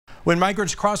When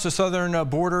migrants cross the southern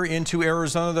border into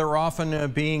Arizona, they're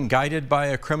often being guided by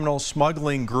a criminal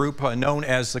smuggling group known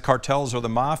as the cartels or the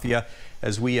mafia.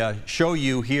 As we show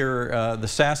you here, the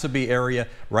Sasabe area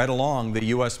right along the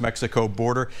U.S.-Mexico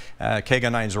border.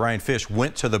 KGUN 9's Ryan Fish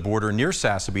went to the border near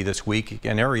Sasabe this week,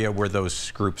 an area where those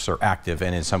groups are active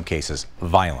and in some cases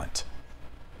violent.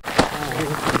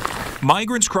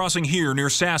 Migrants crossing here near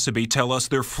Sasabe tell us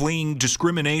they're fleeing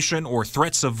discrimination or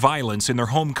threats of violence in their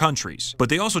home countries. But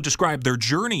they also describe their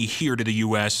journey here to the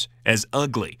U.S. as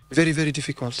ugly. Very, very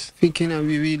difficult. Thinking that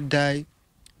we will die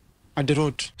at the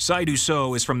road. Saidou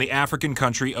Sow is from the African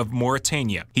country of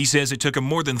Mauritania. He says it took him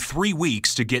more than 3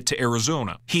 weeks to get to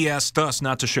Arizona. He asked us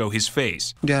not to show his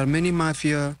face. There are many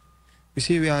mafia. You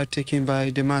see, we are taken by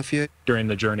the mafia. During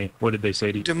the journey, what did they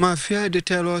say to you? The mafia, they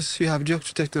tell us we have just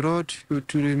to take the road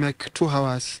to make 2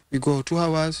 hours. We go 2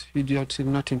 hours, we don't see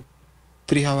nothing.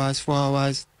 3 hours, 4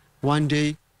 hours, 1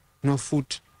 day, no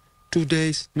food. 2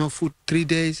 days, no food. 3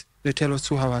 days, they tell us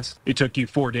 2 hours. It took you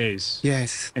 4 days?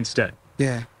 Yes. Instead?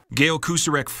 Yeah. Gail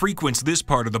Kusarek frequents this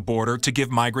part of the border to give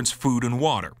migrants food and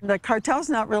water. The cartel's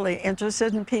not really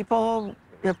interested in people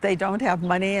if they don't have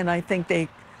money, and I think they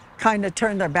kind of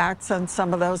turn their backs on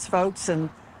some of those folks and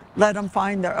let them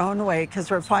find their own way, because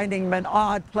we're finding them in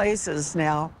odd places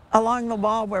now, along the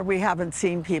wall where we haven't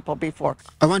seen people before.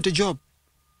 I want a job.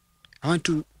 I want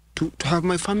to have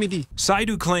my family.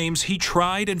 Saidou claims he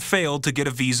tried and failed to get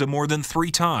a visa more than 3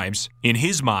 times. In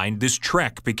his mind, this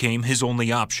trek became his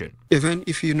only option. Even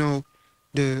if you know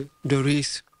the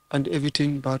risk and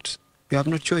everything, but you have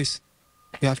no choice.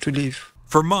 You have to leave.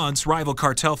 For months, rival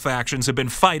cartel factions have been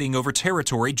fighting over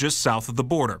territory just south of the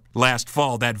border. Last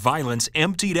fall, that violence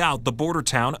emptied out the border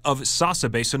town of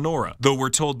Sasabe, Sonora, though we're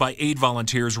told by aid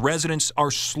volunteers residents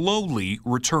are slowly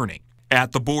returning.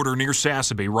 At the border near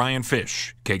Sasabe, Ryan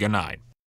Fish, KGUN 9.